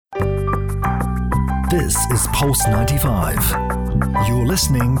This is Pulse 95. You're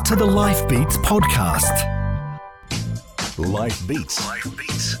listening to the Life Beats podcast. Life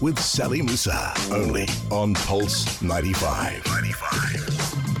Beats with Sally Musa, only on Pulse 95.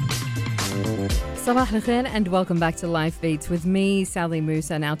 Sabah al-khair and welcome back to Life Beats with me, Sally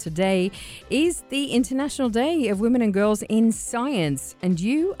Musa. Now today is the International Day of Women and Girls in Science, and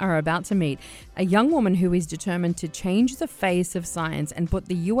you are about to meet a young woman who is determined to change the face of science and put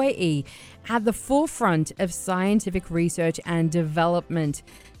the UAE at the forefront of scientific research and development.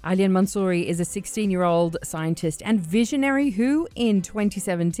 Alia Mansoori is a 16-year-old scientist and visionary who, in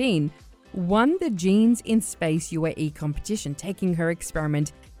 2017, won the Genes in Space UAE competition, taking her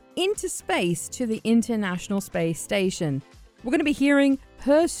experiment into space to the International Space Station. We're going to be hearing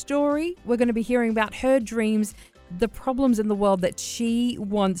her story. We're going to be hearing about her dreams, the problems in the world that she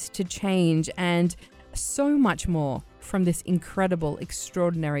wants to change, and so much more from this incredible,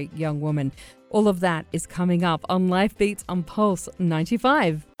 extraordinary young woman. All of that is coming up on Life Beats on Pulse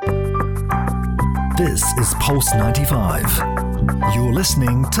 95. This is Pulse 95. You're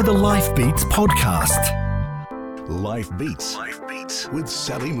listening to the Life Beats podcast. Life Beats with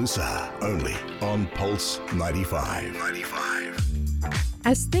Sally Musa, only on Pulse 95.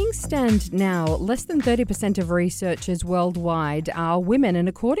 As things stand now, less than 30% of researchers worldwide are women, and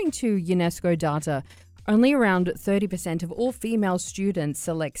according to UNESCO data, only around 30% of all female students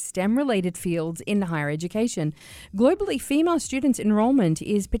select STEM-related fields in higher education. Globally, female students' enrollment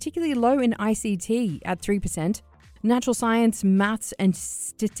is particularly low in ICT at 3%. Natural science, maths and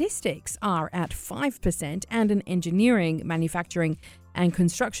statistics are at 5%, and in engineering, manufacturing and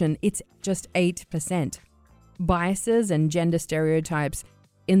construction, it's just 8%. Biases and gender stereotypes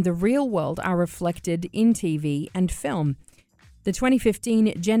in the real world are reflected in TV and film. The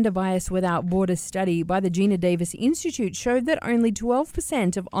 2015 Gender Bias Without Borders study by the Gina Davis Institute showed that only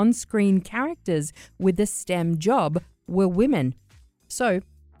 12% of on-screen characters with a STEM job were women. So,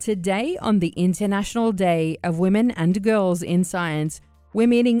 today, on the International Day of Women and Girls in Science, we're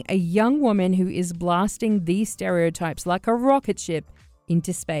meeting a young woman who is blasting these stereotypes like a rocket ship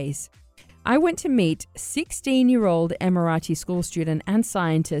into space. I went to meet 16-year-old Emirati school student and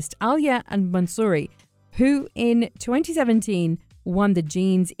scientist Alia and Mansoori, who in 2017 won the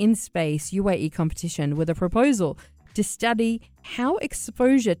Genes in Space UAE competition with a proposal to study how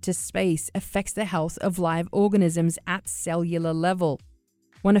exposure to space affects the health of live organisms at cellular level.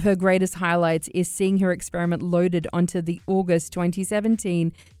 One of her greatest highlights is seeing her experiment loaded onto the August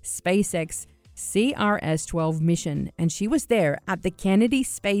 2017 SpaceX CRS-12 mission, and she was there at the Kennedy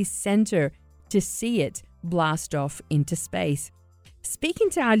Space Center to see it blast off into space. Speaking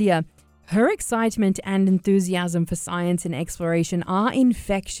to Alia, her excitement and enthusiasm for science and exploration are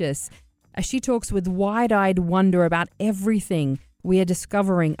infectious as she talks with wide-eyed wonder about everything we are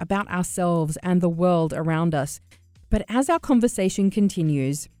discovering about ourselves and the world around us. But as our conversation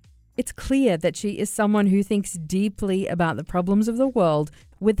continues, it's clear that she is someone who thinks deeply about the problems of the world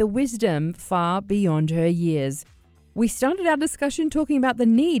with a wisdom far beyond her years. We started our discussion talking about the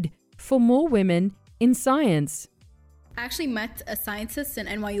need for more women in science. I actually met a scientist in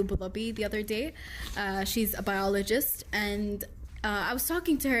NYU Abu Dhabi the other day. She's a biologist, and I was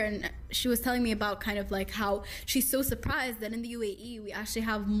talking to her, and she was telling me about kind of like how she's so surprised that in the UAE we actually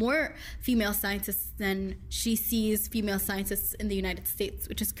have more female scientists than she sees female scientists in the United States,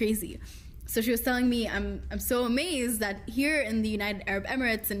 which is crazy. So she was telling me, I'm so amazed that here in the United Arab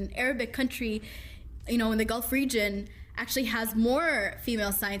Emirates, an Arabic country, in the Gulf region, actually has more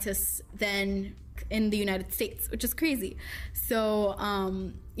female scientists than in the United States, which is crazy. So,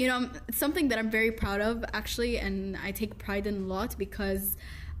 it's something that I'm very proud of, actually, and I take pride in a lot because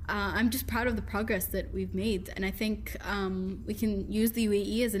I'm just proud of the progress that we've made. And I think we can use the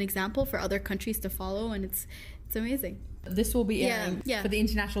UAE as an example for other countries to follow, and it's amazing. This will be airing for the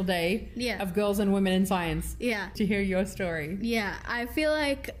International Day of Girls and Women in Science. To hear your story. I feel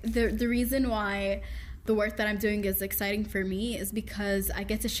like the reason why the work that I'm doing is exciting for me is because I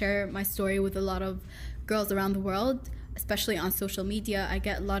get to share my story with a lot of girls around the world, especially on social media. I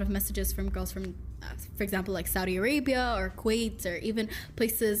get a lot of messages from girls from, for example, like Saudi Arabia or Kuwait or even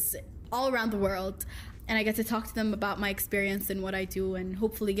places all around the world. And I get to talk to them about my experience and what I do, and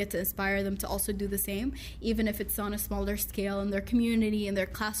hopefully get to inspire them to also do the same, even if it's on a smaller scale in their community, in their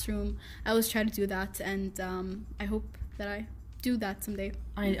classroom. I always try to do that, and I hope that I do that someday.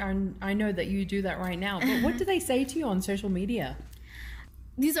 I know that you do that right now, but what do they say to you on social media?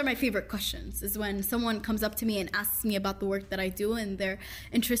 these are my favorite questions, is when someone comes up to me and asks me about the work that I do and they're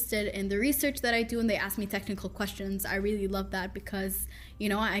interested in the research that I do and they ask me technical questions. I really love that because, you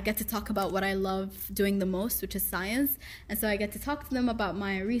know, I get to talk about what I love doing the most, which is science. And so I get to talk to them about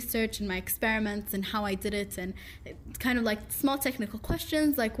my research and my experiments and how I did it, and kind of like small technical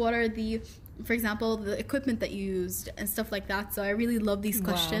questions like what are the, for example, the equipment that you used and stuff like that. So I really love these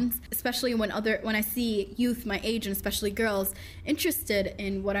questions, especially when I see youth my age, and especially girls, interested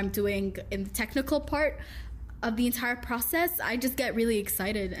in what I'm doing in the technical part of the entire process. I just get really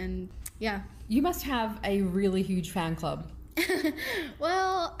excited, and yeah. You must have a really huge fan club.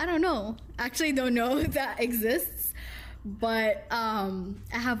 Well, I don't know. Actually, don't know if that exists, but I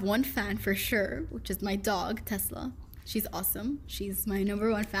have one fan for sure, which is my dog, Tesla. She's awesome. She's my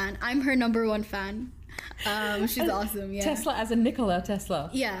number one fan. I'm her number one fan. She's awesome, yeah. Tesla as in Nikola Tesla.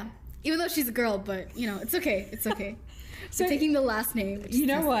 Yeah. Even though she's a girl, but, you know, it's okay. It's okay. So taking the last name. You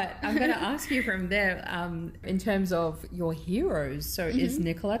know what? I'm going to ask you from there, in terms of your heroes. So is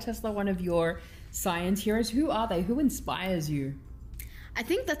Nikola Tesla one of your science heroes? Who are they? Who inspires you? I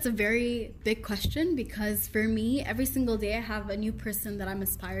think that's a very big question, because for me, every single day I have a new person that I'm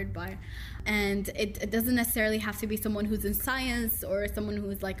inspired by. And it doesn't necessarily have to be someone who's in science or someone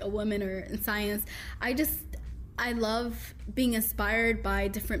who's like a woman or in science. I love being inspired by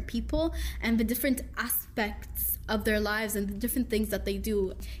different people and the different aspects of their lives and the different things that they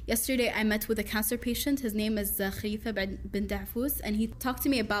do. Yesterday, I met with a cancer patient. His name is Khalifa bin Dafous, and he talked to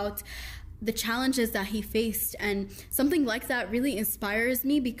me about the challenges that he faced. And something like that really inspires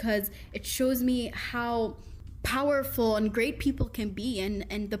me because it shows me how powerful and great people can be,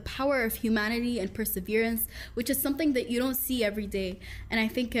 and the power of humanity and perseverance, which is something that you don't see every day. And I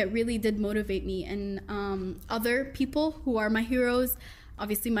think it really did motivate me. And other people who are my heroes,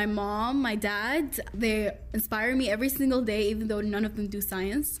 obviously my mom, my dad, they inspire me every single day, even though none of them do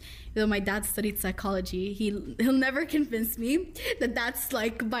science. Even though my dad studied psychology, he'll never convince me that that's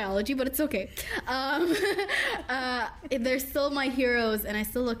like biology, but it's okay. They're still my heroes, and I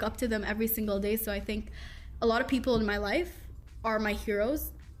still look up to them every single day. So I think a lot of people in my life are my heroes,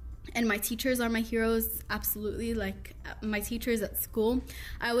 and my teachers are my heroes, absolutely. Like my teachers at school,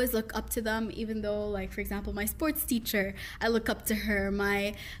 I always look up to them, even though, like, for example, my sports teacher, I look up to her.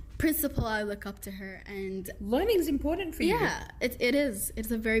 My principal, I look up to her. And learning is important for you. Yeah, it is.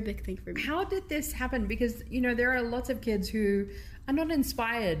 It's a very big thing for me. How did this happen? Because, you know, there are lots of kids who are not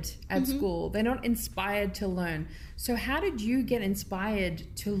inspired at school. They're not inspired to learn. So how did you get inspired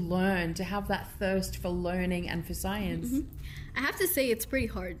to learn, to have that thirst for learning and for science? I have to say it's pretty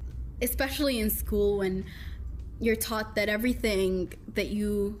hard, especially in school when you're taught that everything that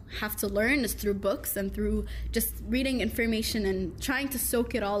you have to learn is through books and through just reading information and trying to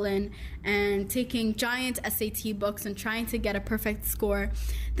soak it all in and taking giant SAT books and trying to get a perfect score.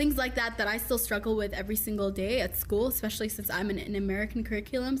 Things like that I still struggle with every single day at school, especially since I'm in an American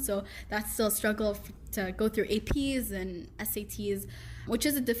curriculum. So that's still a struggle to go through APs and SATs, which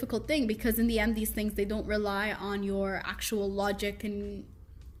is a difficult thing because in the end, these things, they don't rely on your actual logic, and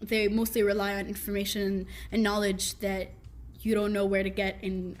they mostly rely on information and knowledge that you don't know where to get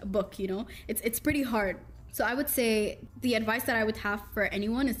in a book, you know? It's pretty hard. So I would say the advice that I would have for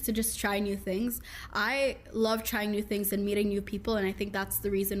anyone is to just try new things. I love trying new things and meeting new people, and I think that's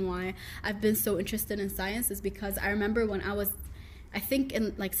the reason why I've been so interested in science, is because I remember when I was, I think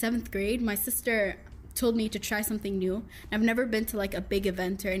in like 7th grade, my sister told me to try something new. I've never been to like a big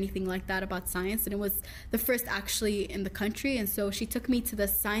event or anything like that about science, and it was the first actually in the country. And so she took me to the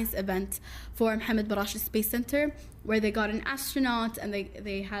science event for Mohammed bin Rashid Space Center, where they got an astronaut and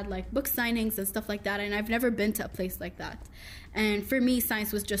they had like book signings and stuff like that. And I've never been to a place like that. And for me,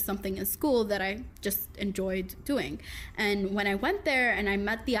 science was just something in school that I just enjoyed doing. And when I went there and I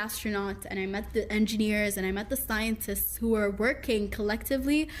met the astronaut and I met the engineers and I met the scientists who were working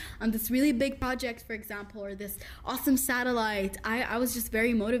collectively on this really big project, for example, or this awesome satellite, I was just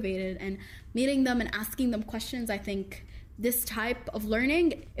very motivated. And meeting them and asking them questions, I think this type of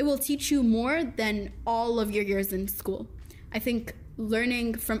learning, it will teach you more than all of your years in school. I think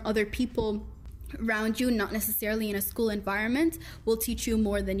learning from other people around you, not necessarily in a school environment, will teach you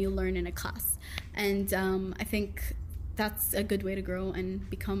more than you learn in a class. And I think that's a good way to grow and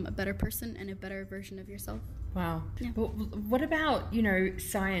become a better person and a better version of yourself. Wow. Yeah. But what about, you know,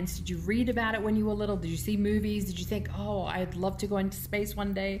 science? Did you read about it when you were little? Did you see movies? Did you think, oh, I'd love to go into space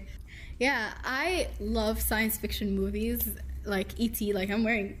one day? Yeah, I love science fiction movies. Like E.T., like I'm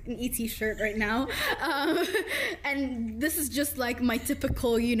wearing an E.T. shirt right now. And this is just like my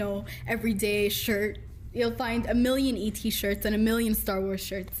typical, you know, everyday shirt. You'll find a million E.T. shirts and a million Star Wars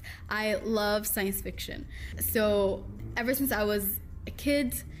shirts. I love science fiction. So ever since I was a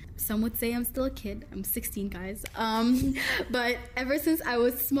kid. Some would say I'm still a kid. I'm 16, guys. But ever since I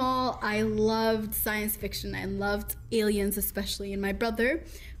was small, I loved science fiction. I loved aliens especially. And my brother,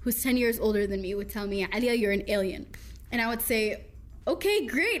 who's 10 years older than me, would tell me, Alia, you're an alien. And I would say, okay,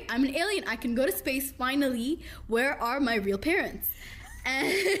 great. I'm an alien. I can go to space finally. Where are my real parents?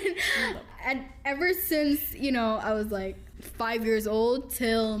 And ever since, you know, I was like 5 years old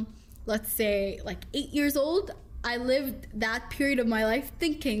till, let's say, like 8 years old, I lived that period of my life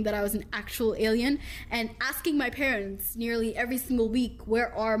thinking that I was an actual alien and asking my parents nearly every single week,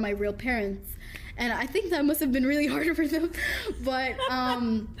 where are my real parents? And I think that must have been really hard for them. But,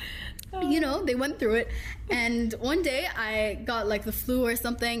 you know, they went through it. And one day I got like the flu or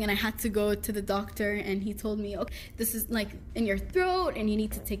something and I had to go to the doctor and he told me, okay, this is like in your throat and you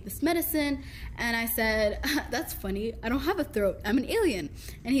need to take this medicine. And I said, that's funny. I don't have a throat. I'm an alien.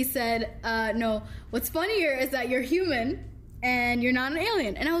 And he said, no, what's funnier is that you're human and you're not an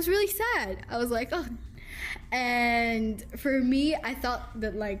alien. And I was really sad. I was like, oh. And for me, I thought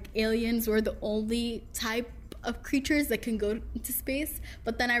that like aliens were the only type of creatures that can go into space,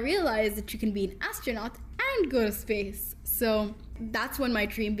 but then I realized that you can be an astronaut and go to space. So that's when my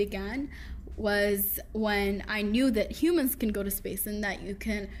dream began, was when I knew that humans can go to space and that you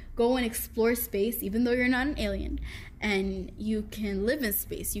can go and explore space even though you're not an alien, and you can live in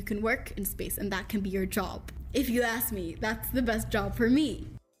space, you can work in space, and that can be your job. If you ask me, that's the best job for me.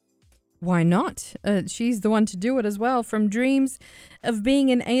 Why not? She's the one to do it as well. From dreams of being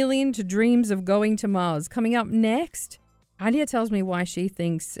an alien to dreams of going to Mars. Coming up next, Alia tells me why she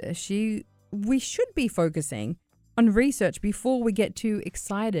thinks we should be focusing on research before we get too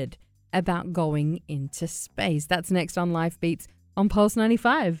excited about going into space. That's next on Life Beats on Pulse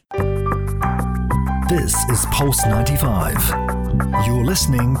 95. This is Pulse 95. You're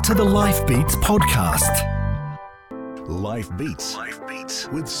listening to the Life Beats podcast. Life Beats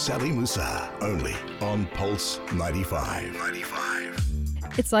with Sally Musa, only on Pulse 95.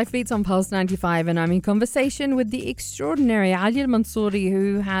 It's Life Beats on Pulse 95, and I'm in conversation with the extraordinary Alia Mansoori,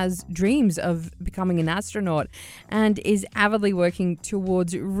 who has dreams of becoming an astronaut and is avidly working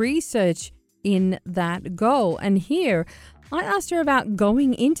towards research in that goal. And here, I asked her about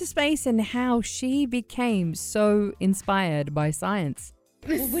going into space and how she became so inspired by science.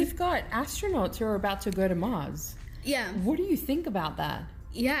 Well, we've got astronauts who are about to go to Mars. Yeah. What do you think about that?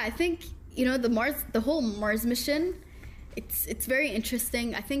 Yeah, I think, you know, the whole Mars mission, it's very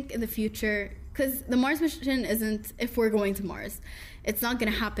interesting. I think in the future, because the Mars mission isn't, if we're going to Mars, it's not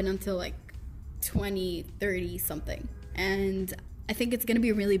going to happen until like 2030 something. And I think it's going to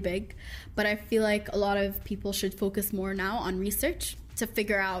be really big, but I feel like a lot of people should focus more now on research to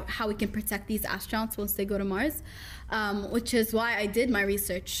figure out how we can protect these astronauts once they go to Mars, which is why I did my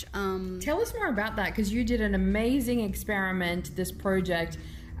research. Tell us more about that, because you did an amazing experiment, this project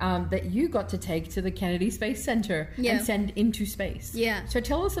that you got to take to the Kennedy Space Center and send into space. Yeah. So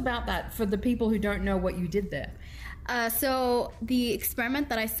tell us about that for the people who don't know what you did there. So the experiment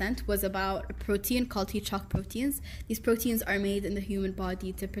that I sent was about a protein called T-chalk proteins. These proteins are made in the human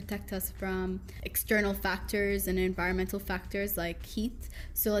body to protect us from external factors and environmental factors like heat.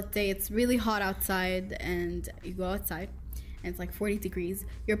 So let's say it's really hot outside and you go outside and it's like 40 degrees.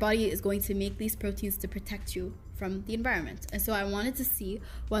 Your body is going to make these proteins to protect you from the environment. And so I wanted to see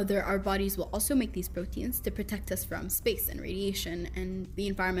whether our bodies will also make these proteins to protect us from space and radiation and the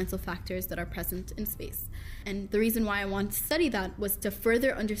environmental factors that are present in space. And the reason why I wanted to study that was to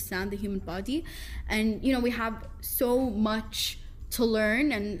further understand the human body. And, you know, we have so much to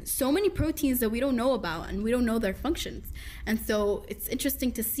learn and so many proteins that we don't know about and we don't know their functions. And so it's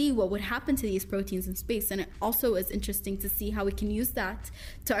interesting to see what would happen to these proteins in space. And it also is interesting to see how we can use that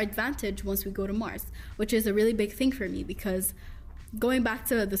to our advantage once we go to Mars, which is a really big thing for me, because going back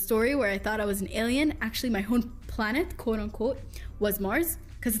to the story where I thought I was an alien, actually my home planet, quote unquote, was Mars,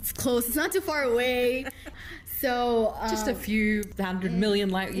 because it's close, it's not too far away. So just a few 100 million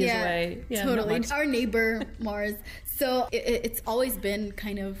light years away. Yeah, totally. Our neighbor, Mars. So it's always been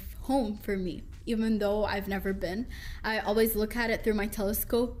kind of home for me, even though I've never been. I always look at it through my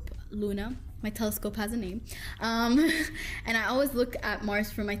telescope, Luna. My telescope has a name. And I always look at Mars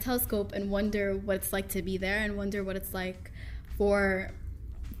through my telescope and wonder what it's like to be there, and wonder what it's like for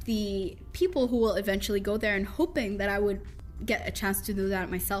the people who will eventually go there, and hoping that I would get a chance to do that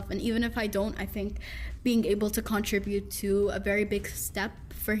myself. And even if I don't, I think being able to contribute to a very big step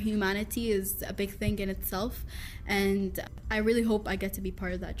for humanity is a big thing in itself, and I really hope I get to be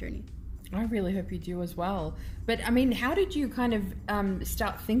part of that journey. I really hope you do as well. But I mean, how did you kind of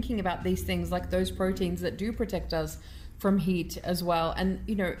start thinking about these things, like those proteins that do protect us from heat as well? And,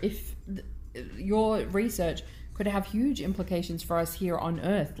 you know, if your research could have huge implications for us here on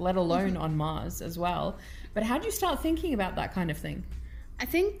Earth, let alone on Mars as well. But how do you start thinking about that kind of thing? I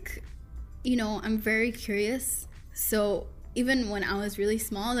think, I'm very curious. So even when I was really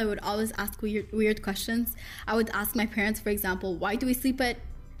small, I would always ask weird questions. I would ask my parents, for example, why do we sleep at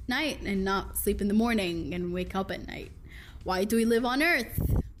night and not sleep in the morning and wake up at night? Why do we live on Earth?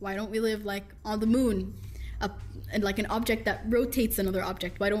 Why don't we live like on the moon, like an object that rotates another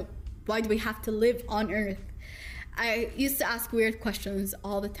object? Why do we have to live on Earth? I used to ask weird questions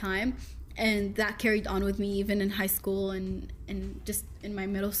all the time, and that carried on with me even in high school and just in my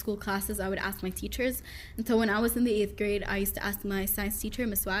middle school classes. I would ask my teachers. And so when I was in the 8th grade, I used to ask my science teacher,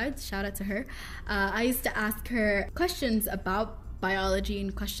 Miss Wad, shout out to her. I used to ask her questions about biology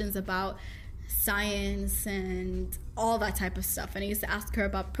and questions about science and all that type of stuff. And I used to ask her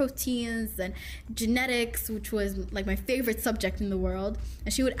about proteins and genetics, which was like my favorite subject in the world.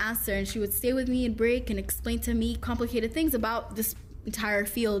 And she would answer, and she would stay with me in break and explain to me complicated things about this entire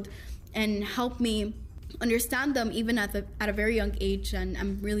field and help me understand them even at a very young age. And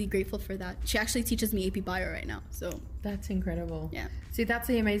I'm really grateful for that. She actually teaches me AP Bio right now. So that's incredible. Yeah. See, that's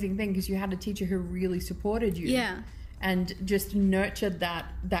the amazing thing, because you had a teacher who really supported you. Yeah. And just nurtured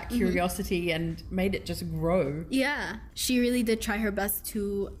that curiosity and made it just grow. Yeah, she really did try her best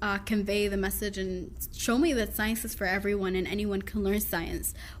to convey the message and show me that science is for everyone and anyone can learn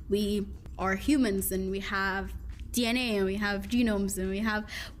science. We are humans, and we have DNA, and we have genomes, and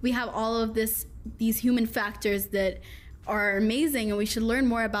we have all of these human factors that are amazing, and we should learn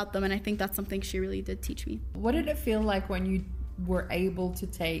more about them. And I think that's something she really did teach me. What did it feel like when you were able to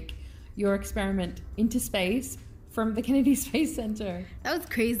take your experiment into space from the Kennedy Space Center? That was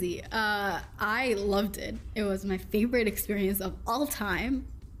crazy. I loved it. It was my favorite experience of all time,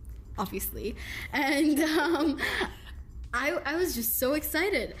 obviously. And I was just so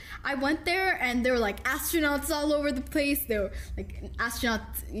excited. I went there, and there were like astronauts all over the place. There were like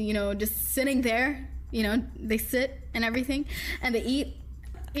astronauts, just sitting there. They sit and everything, and they eat,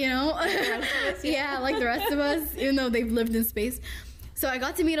 Like the rest of us, yeah, like the rest of us, even though they've lived in space. So I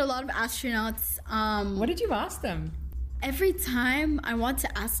got to meet a lot of astronauts. What did you ask them? Every time I want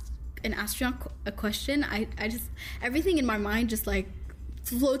to ask an astronaut a question, I just, everything in my mind just like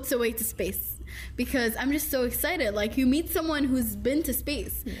floats away to space, because I'm just so excited. Like, you meet someone who's been to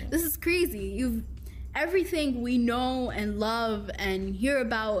space. Yeah. This is crazy. Everything we know and love and hear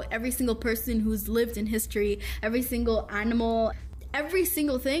about, every single person who's lived in history, every single animal, every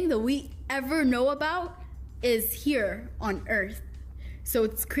single thing that we ever know about is here on Earth. So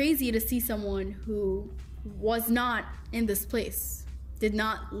it's crazy to see someone who was not in this place, did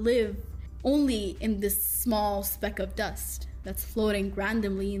not live only in this small speck of dust that's floating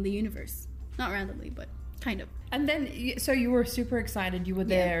randomly in the universe. Not randomly, but kind of. And then, so you were super excited. You were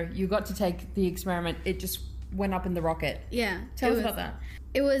there. Yeah. You got to take the experiment. It just went up in the rocket. Yeah. Tell us about that.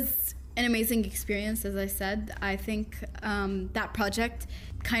 It was an amazing experience, as I said. I think that project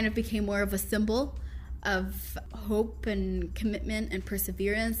kind of became more of a symbol of hope and commitment and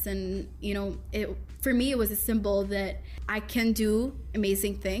perseverance. And for me, it was a symbol that I can do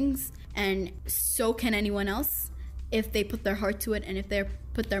amazing things, and so can anyone else if they put their heart to it and if they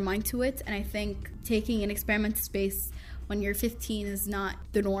put their mind to it. And I think taking an experiment to space when you're 15 is not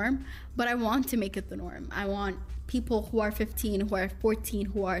the norm, but I want to make it the norm. I want people who are 15, who are 14,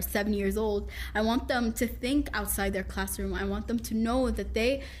 who are 7 years old, I want them to think outside their classroom. I want them to know that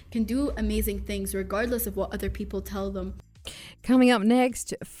they can do amazing things regardless of what other people tell them. Coming up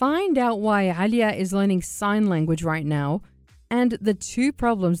next, find out why Alia is learning sign language right now, and the 2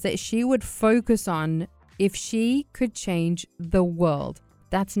 problems that she would focus on if she could change the world.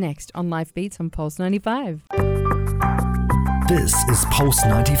 That's next on Life Beats on Pulse 95. This is Pulse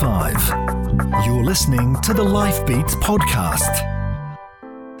 95. You're listening to the Life Beats podcast.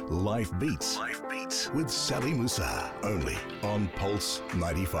 Life Beats. Life Beats with Sally Musa. Only on Pulse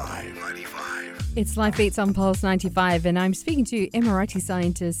 95. It's Life Beats on Pulse 95, and I'm speaking to Emirati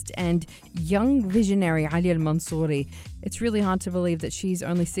scientist and young visionary Alia Mansoori. It's really hard to believe that she's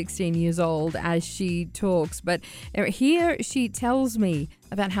only 16 years old as she talks, but here she tells me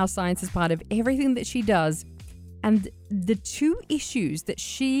about how science is part of everything that she does, and the 2 issues that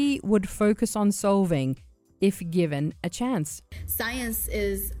she would focus on solving if given a chance. Science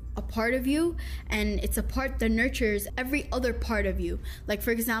is a part of you, and it's a part that nurtures every other part of you. Like,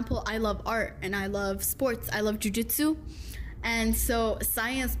 for example, I love art and I love sports. I love jiu-jitsu. And so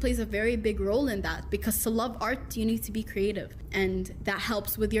science plays a very big role in that, because to love art, you need to be creative. And that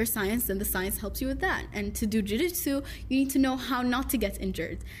helps with your science, and the science helps you with that. And to do jiu-jitsu, you need to know how not to get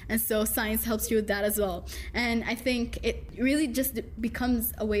injured. And so science helps you with that as well. And I think it really just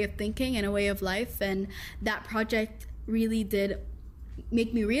becomes a way of thinking and a way of life. And that project really did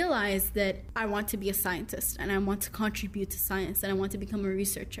make me realize that I want to be a scientist, and I want to contribute to science, and I want to become a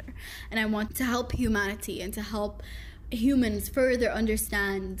researcher, and I want to help humanity and to help humans further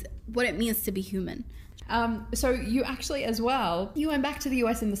understand what it means to be human. So you actually, as well, you went back to the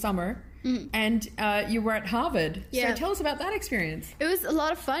US in the summer, and you were at Harvard. Yeah. So tell us about that experience. It was a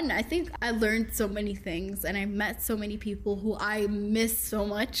lot of fun. I think I learned so many things, and I met so many people who I miss so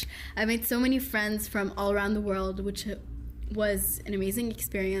much. I made so many friends from all around the world, which was an amazing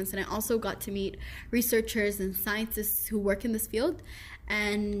experience. And I also got to meet researchers and scientists who work in this field.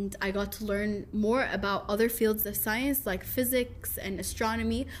 And I got to learn more about other fields of science like physics and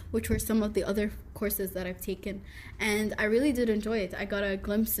astronomy, which were some of the other courses that I've taken. And I really did enjoy it. I got a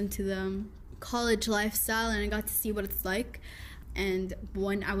glimpse into the college lifestyle, and I got to see what it's like. And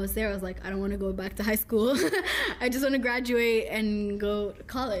when I was there, I was like, I don't want to go back to high school. I just want to graduate and go to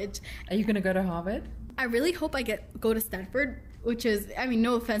college. Are you going to go to Harvard? I really hope I go to Stanford, which is, I mean,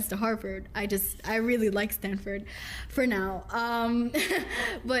 no offense to Harvard. I really like Stanford for now.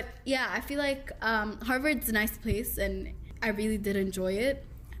 But yeah, I feel like Harvard's a nice place, and I really did enjoy it.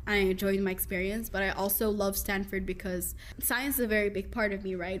 I enjoyed my experience, but I also love Stanford because science is a very big part of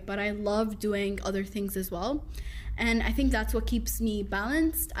me, right? But I love doing other things as well. And I think that's what keeps me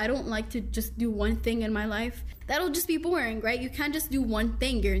balanced. I don't like to just do one thing in my life. That'll just be boring, right? You can't just do one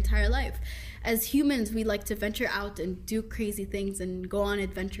thing your entire life. As humans, we like to venture out and do crazy things and go on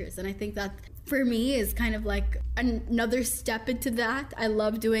adventures. And I think that for me is kind of like another step into that. I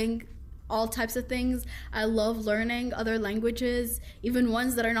love doing all types of things. I love learning other languages, even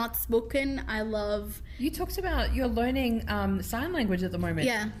ones that are not spoken. I love... You talked about you're learning sign language at the moment.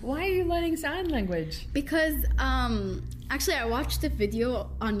 Yeah. Why are you learning sign language? Because actually I watched a video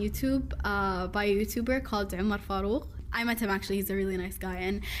on YouTube by a YouTuber called Umar Farouk. I met him actually. He's a really nice guy,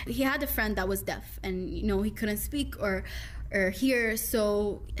 and he had a friend that was deaf, and he couldn't speak or hear.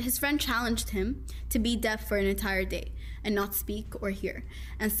 So his friend challenged him to be deaf for an entire day and not speak or hear.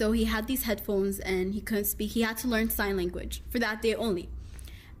 And so he had these headphones, and he couldn't speak. He had to learn sign language for that day only.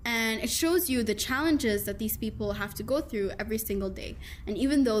 And it shows you the challenges that these people have to go through every single day. And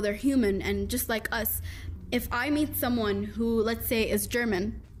even though they're human and just like us, if I meet someone who, let's say, is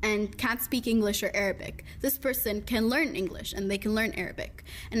German and can't speak English or Arabic, this person can learn English and they can learn Arabic,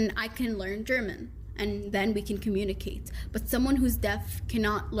 and I can learn German, and then we can communicate. But someone who's deaf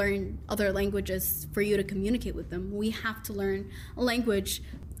cannot learn other languages for you to communicate with them. We have to learn a language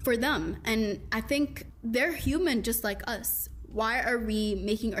for them. And I think they're human just like us. Why are we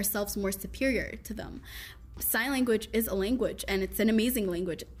making ourselves more superior to them? Sign language is a language, and it's an amazing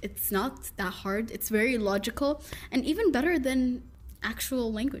language. It's not that hard. It's very logical, and even better than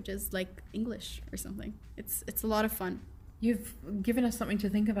actual languages like English or something. It's a lot of fun. You've given us something to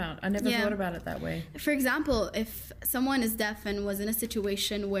think about. I never thought about it that way. For example, if someone is deaf and was in a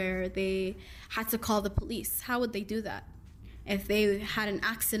situation where they had to call the police, how would they do that? If they had an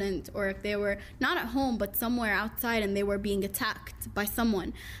accident, or if they were not at home but somewhere outside and they were being attacked by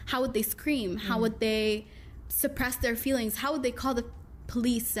someone, how would they scream? How would they suppress their feelings? How would they call the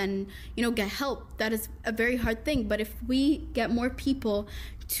police and get help? That is a very hard thing. But if we get more people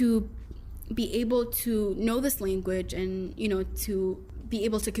to be able to know this language and to be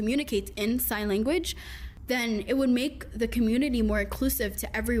able to communicate in sign language, then it would make the community more inclusive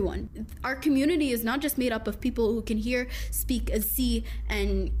to everyone. Our community is not just made up of people who can hear, speak, and see,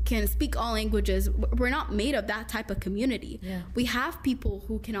 and can speak all languages. We're not made of that type of community. Yeah. We have people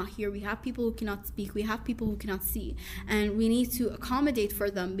who cannot hear, we have people who cannot speak, we have people who cannot see, and we need to accommodate for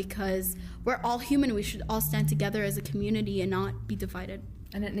them because we're all human. We should all stand together as a community and not be divided.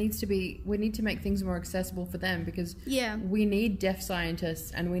 And we need to make things more accessible for them, because we need deaf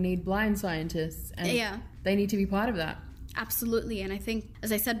scientists and we need blind scientists, and they need to be part of that. Absolutely. And I think,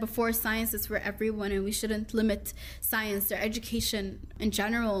 as I said before, science is for everyone, and we shouldn't limit science or education in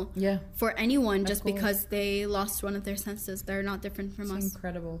general for anyone just because they lost one of their senses. They're not different from us. It's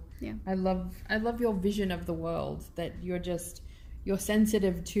incredible. Yeah. I love your vision of the world, that you're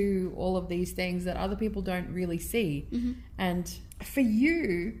sensitive to all of these things that other people don't really see. Mm-hmm. And for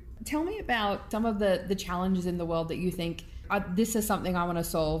you, tell me about some of the challenges in the world that you think, this is something I want to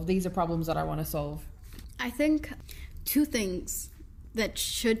solve. These are problems that I want to solve. I think two things that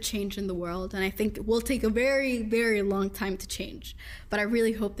should change in the world, and I think will take a very, very long time to change, but I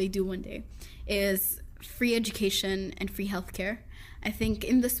really hope they do one day, is free education and free healthcare. I think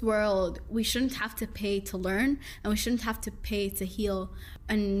in this world, we shouldn't have to pay to learn, and we shouldn't have to pay to heal.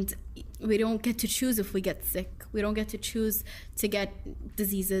 And we don't get to choose if we get sick. We don't get to choose to get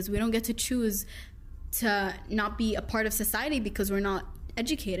diseases. We don't get to choose to not be a part of society because we're not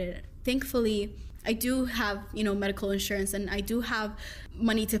educated. Thankfully, I do have, medical insurance, and I do have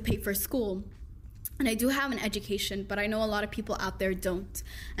money to pay for school, and I do have an education, but I know a lot of people out there don't.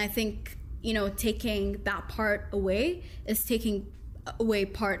 And I think, taking that part away is taking away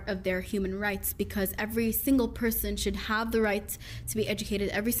part of their human rights, because every single person should have the right to be educated.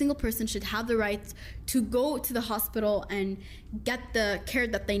 Every single person should have the right to go to the hospital and get the care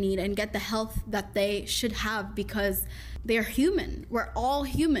that they need and get the health that they should have, because they're human. We're all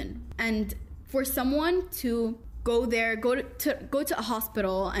human. And for someone to go to a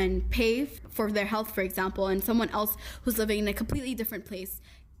hospital and pay for their health, for example, and someone else who's living in a completely different place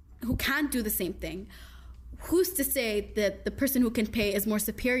who can't do the same thing, who's to say that the person who can pay is more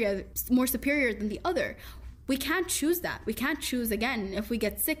superior than the other? We can't choose that. We can't choose, again, if we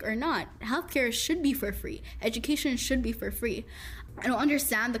get sick or not. Healthcare should be for free. Education should be for free. I don't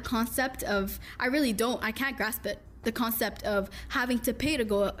understand the concept of, I can't grasp it. The concept of having to pay to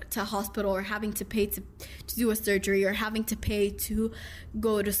go to a hospital, or having to pay to do a surgery, or having to pay to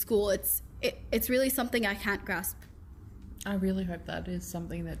go to school. It's really something I can't grasp. I really hope that is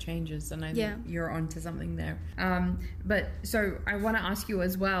something that changes, and I think you're onto something there. But so I want to ask you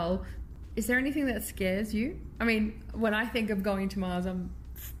as well, is there anything that scares you? I mean, when I think of going to Mars, I'm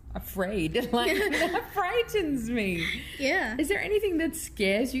afraid. That frightens me. Yeah. Is there anything that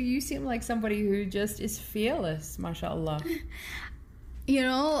scares you? You seem like somebody who just is fearless, mashallah.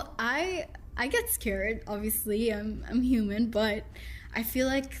 I get scared, obviously. I'm human, but I feel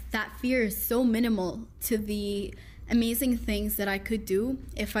like that fear is so minimal to the amazing things that I could do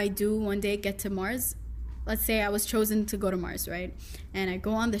if I do one day get to Mars. Let's say I was chosen to go to Mars, right? And I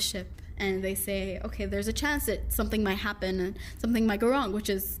go on the ship, and they say, okay, there's a chance that something might happen and something might go wrong, which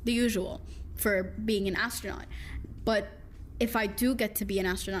is the usual for being an astronaut. But if I do get to be an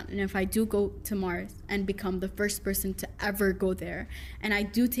astronaut, and if I do go to Mars and become the first person to ever go there, and I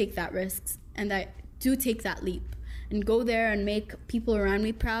do take that risk, and I do take that leap, and go there and make people around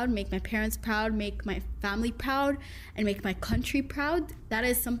me proud, make my parents proud, make my family proud, and make my country proud, that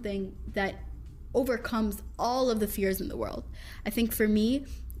is something that overcomes all of the fears in the world. I think for me,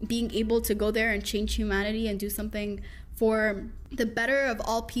 being able to go there and change humanity and do something for the better of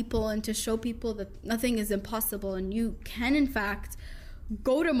all people, and to show people that nothing is impossible, and you can in fact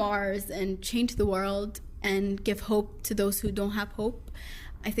go to Mars and change the world and give hope to those who don't have hope,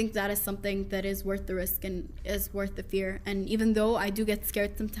 I think that is something that is worth the risk and is worth the fear. And even though I do get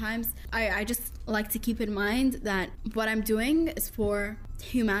scared sometimes, I just like to keep in mind that what I'm doing is for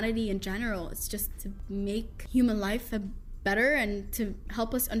humanity in general. It's just to make human life better, and to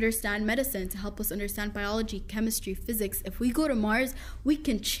help us understand medicine, to help us understand biology, chemistry, physics. If we go to Mars, we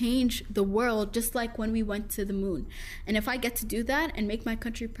can change the world, just like when we went to the moon. And if I get to do that and make my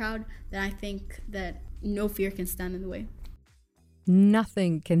country proud, then I think that no fear can stand in the way.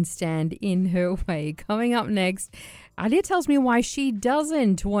 Nothing can stand in her way. Coming up next, Alia tells me why she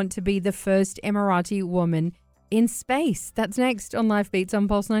doesn't want to be the first Emirati woman in space. That's next on Life Beats on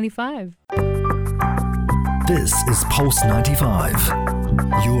Pulse 95. This is Pulse 95.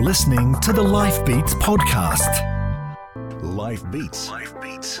 You're listening to the Life Beats podcast. Life Beats. Life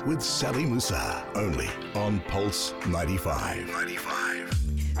Beats with Sally Musa. Only on Pulse 95.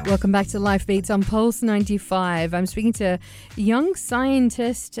 Welcome back to Life Beats on Pulse 95. I'm speaking to young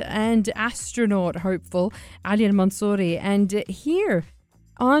scientist and astronaut hopeful Alia Mansoori, and here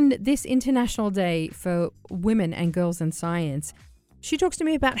on this International Day for Women and Girls in Science, she talks to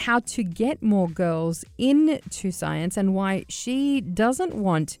me about how to get more girls into science and why she doesn't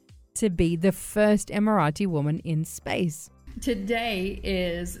want to be the first Emirati woman in space. Today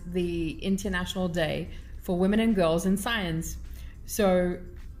is the International Day for Women and Girls in Science. So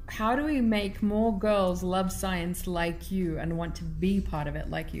how do we make more girls love science like you and want to be part of it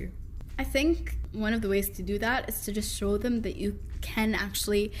like you? I think one of the ways to do that is to just show them that you can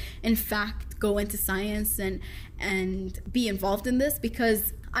actually, in fact, go into science and be involved in this.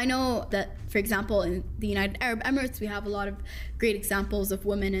 Because I know that, for example, in the United Arab Emirates, we have a lot of great examples of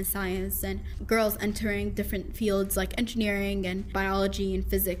women in science and girls entering different fields like engineering and biology and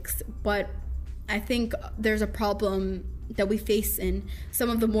physics. But I think there's a problem that we face in some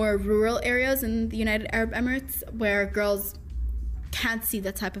of the more rural areas in the United Arab Emirates, where girls can't see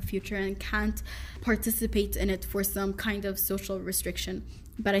that type of future and can't participate in it for some kind of social restriction.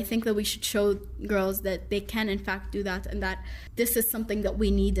 But I think that we should show girls that they can in fact do that, and that this is something that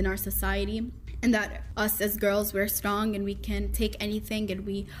we need in our society. and that us as girls, we're strong and we can take anything, and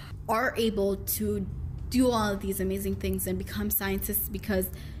we are able to do all of these amazing things and become scientists, because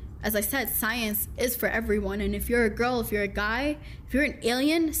as I said, science is for everyone. And if you're a girl, if you're a guy, if you're an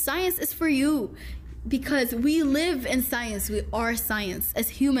alien, science is for you, because we live in science. We are science as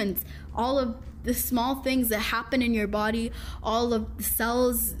humans. All of the small things that happen in your body, all of the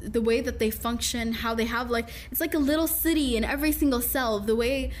cells, the way that they function, how they have it's like a little city in every single cell. The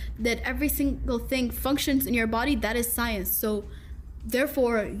way that every single thing functions in your body, that is science. So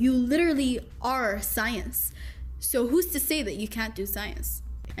therefore, you literally are science. So who's to say that you can't do science?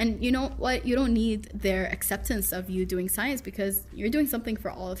 And you know what? You don't need their acceptance of you doing science, because you're doing something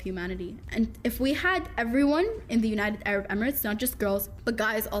for all of humanity. And if we had everyone in the United Arab Emirates, not just girls, but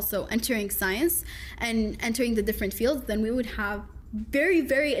guys also, entering science and entering the different fields, then we would have very,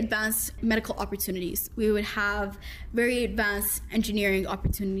 very advanced medical opportunities. We would have very advanced engineering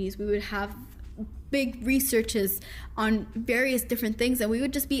opportunities. We would have big researches on various different things, and we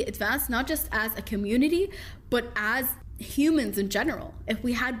would just be advanced, not just as a community, but as humans in general. If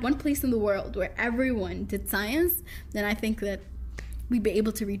we had one place in the world where everyone did science, then I think that we'd be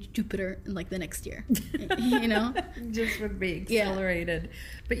able to reach Jupiter in the next year. You know? Just would be accelerated. Yeah.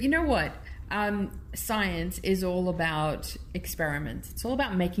 But you know what? Science is all about experiments. It's all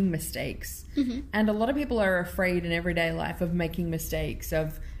about making mistakes. Mm-hmm. And a lot of people are afraid in everyday life of making mistakes,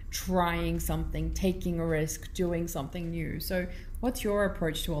 of trying something, taking a risk, doing something new. So what's your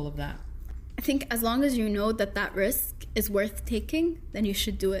approach to all of that? I think as long as you know that that risk is worth taking, then you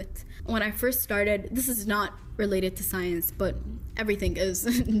should do it. When I first started, this is not related to science, but everything is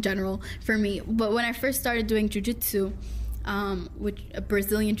in general for me. But when I first started doing jiu-jitsu, which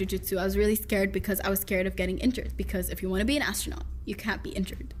Brazilian jiu-jitsu, I was really scared, because I was scared of getting injured, because if you want to be an astronaut, you can't be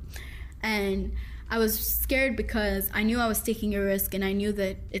injured. And I was scared because I knew I was taking a risk, and I knew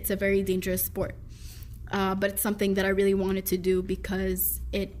that it's a very dangerous sport. But it's something that I really wanted to do, because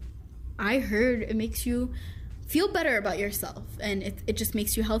I heard it makes you feel better about yourself, and it just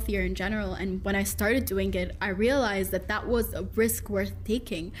makes you healthier in general. And when I started doing it, I realized that that was a risk worth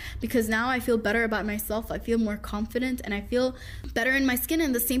taking, because now I feel better about myself. I feel more confident, and I feel better in my skin.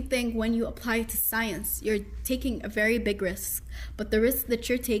 And the same thing when you apply it to science. You're taking a very big risk, but the risk that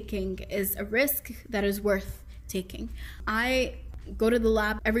you're taking is a risk that is worth taking. I go to the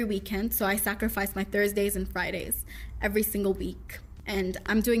lab every weekend, so I sacrifice my Thursdays and Fridays every single week. And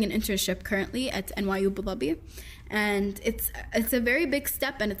I'm doing an internship currently at NYU Abu Dhabi, and it's a very big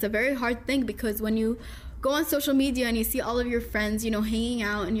step, and it's a very hard thing, because when you go on social media and you see all of your friends, hanging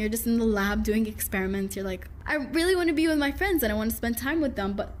out, and you're just in the lab doing experiments, you're like, I really want to be with my friends and I want to spend time with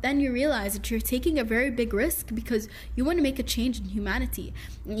them. But then you realize that you're taking a very big risk, because you want to make a change in humanity.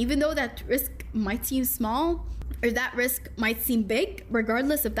 And even though that risk might seem small, or that risk might seem big,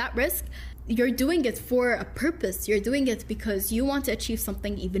 regardless of that risk, you're doing it for a purpose. You're doing it because you want to achieve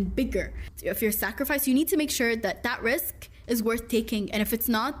something even bigger. If you're sacrificed, you need to make sure that that risk is worth taking. And if it's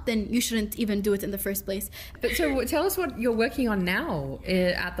not, then you shouldn't even do it in the first place. But so tell us what you're working on now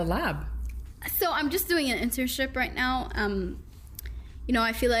at the lab. So I'm just doing an internship right now.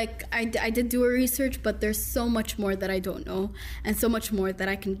 I feel like I did do a research, but there's so much more that I don't know, and so much more that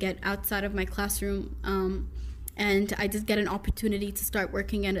I can get outside of my classroom. And I did get an opportunity to start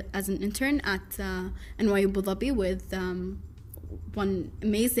working as an intern at NYU Abu Dhabi with one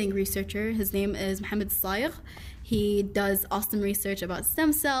amazing researcher. His name is Mohammed Sayer. He does awesome research about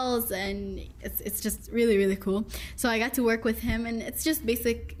stem cells, and it's just really, really cool. So I got to work with him, and it's just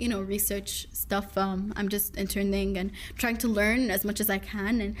basic, research stuff. I'm just interning and trying to learn as much as I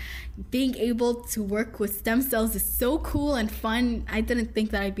can, and being able to work with stem cells is so cool and fun. I didn't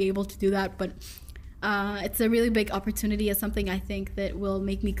think that I'd be able to do that, but it's a really big opportunity. It's something I think that will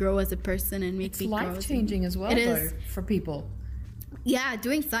make me grow as a person and make me grow. It's life-changing as well, though, for people. Yeah,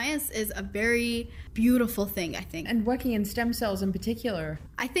 doing science is a very beautiful thing, I think. And working in stem cells in particular.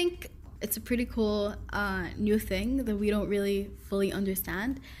 I think it's a pretty cool new thing that we don't really fully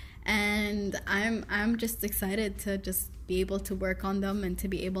understand. And I'm just excited to just be able to work on them and to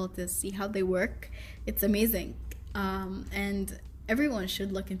be able to see how they work. It's amazing. And everyone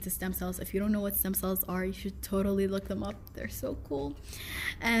should look into stem cells. If you don't know what stem cells are, you should totally look them up. They're so cool.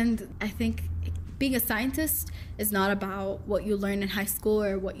 And I think being a scientist is not about what you learn in high school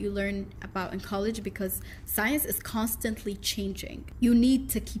or what you learn about in college, because science is constantly changing. You need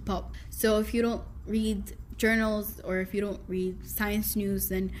to keep up. So if you don't read journals or if you don't read science news,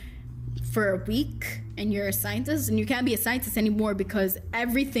 then for a week and you're a scientist, and you can't be a scientist anymore because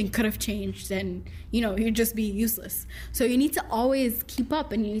everything could have changed and, you'd just be useless. So you need to always keep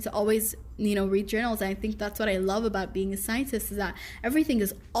up, and you need to always, read journals. And I think that's what I love about being a scientist, is that everything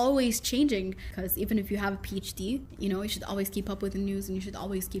is always changing. Because even if you have a PhD, you should always keep up with the news, and you should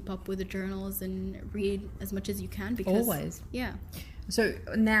always keep up with the journals and read as much as you can. Because always. Yeah. So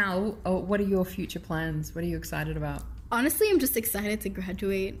now, what are your future plans? What are you excited about? Honestly, I'm just excited to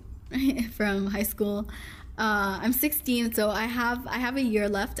graduate from high school. I'm 16, so I have a year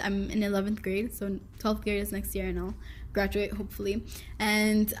left. I'm in 11th grade, so 12th grade is next year, and I'll graduate hopefully.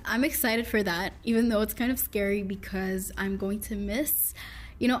 And I'm excited for that, even though it's kind of scary because I'm going to miss.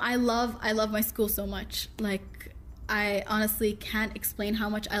 I love my school so much. Like, I honestly can't explain how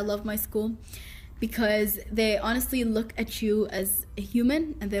much I love my school, because they honestly look at you as a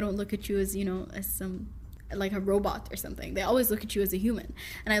human, and they don't look at you as as some, like, a robot or something. They always look at you as a human,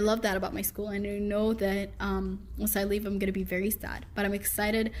 and I love that about my school. And I know that once I leave, I'm going to be very sad, but I'm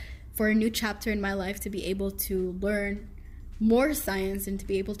excited for a new chapter in my life, to be able to learn more science and to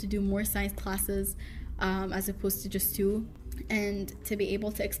be able to do more science classes, as opposed to just 2, and to be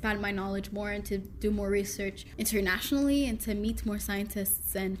able to expand my knowledge more and to do more research internationally, and to meet more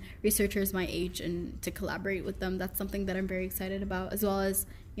scientists and researchers my age and to collaborate with them. That's something that I'm very excited about, as well as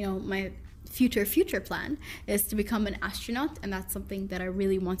my future plan is to become an astronaut, and that's something that I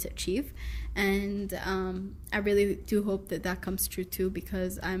really want to achieve. And I really do hope that comes true too,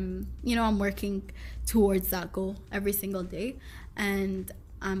 because I'm working towards that goal every single day, and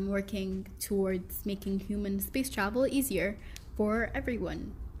I'm working towards making human space travel easier for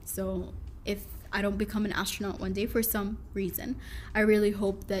everyone. So if I don't become an astronaut one day for some reason, I really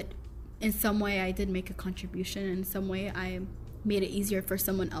hope that in some way I did make a contribution, in some way I made it easier for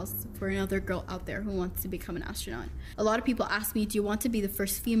someone else, for another girl out there who wants to become an astronaut. A lot of people ask me, do you want to be the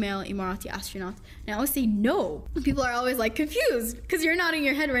first female Emirati astronaut? And I always say no. People are always like confused, because you're nodding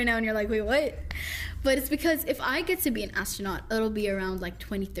your head right now and you're like, wait, what? But it's because if I get to be an astronaut, it'll be around like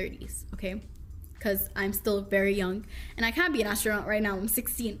 2030s, okay? Because I'm still very young, and I can't be an astronaut right now. I'm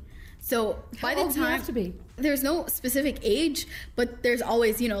 16. So by the time, you have to be? There's no specific age, but there's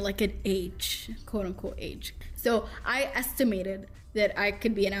always, like an age, quote unquote age. So I estimated that I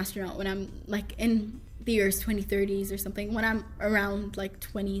could be an astronaut when I'm like in the years 2030s or something, when I'm around like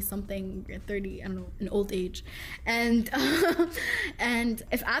 20 something, 30, I don't know, an old age. And and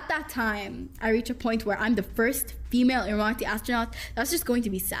if at that time I reach a point where I'm the first female Emirati astronaut, that's just going to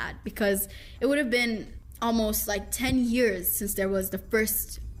be sad, because it would have been almost like 10 years since there was the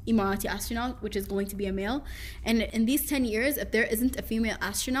first Emirati astronaut, which is going to be a male. And in these 10 years, if there isn't a female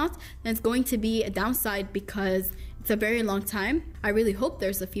astronaut, then it's going to be a downside, because it's a very long time. I really hope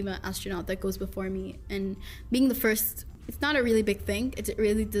there's a female astronaut that goes before me. And being the first, it's not a really big thing. It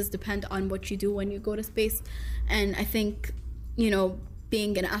really does depend on what you do when you go to space. And I think,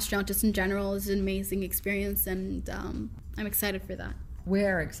 being an astronaut just in general is an amazing experience, and I'm excited for that.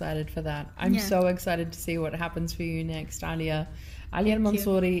 We're excited for that. I'm so excited to see what happens for you next, Alia. Alia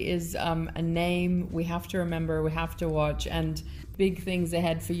Mansoori is a name we have to remember, we have to watch, and big things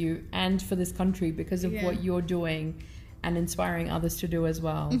ahead for you and for this country because of what you're doing and inspiring others to do as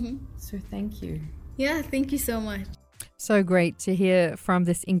well. So thank you. Yeah, thank you so much. So great to hear from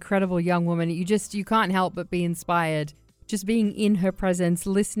this incredible young woman. You can't help but be inspired. Just being in her presence,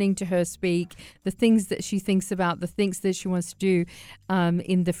 listening to her speak, the things that she thinks about, the things that she wants to do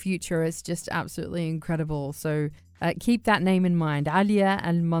in the future is just absolutely incredible. So keep that name in mind, Alia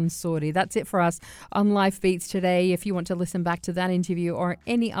Mansoori. That's it for us on Life Beats today. If you want to listen back to that interview or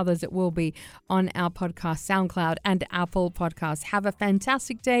any others, it will be on our podcast, SoundCloud and Apple Podcasts. Have a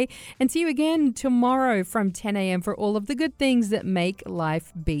fantastic day, and see you again tomorrow from 10 a.m. for all of the good things that make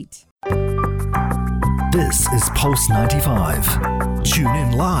life beat. This is Pulse 95. Tune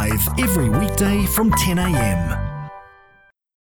in live every weekday from 10 a.m.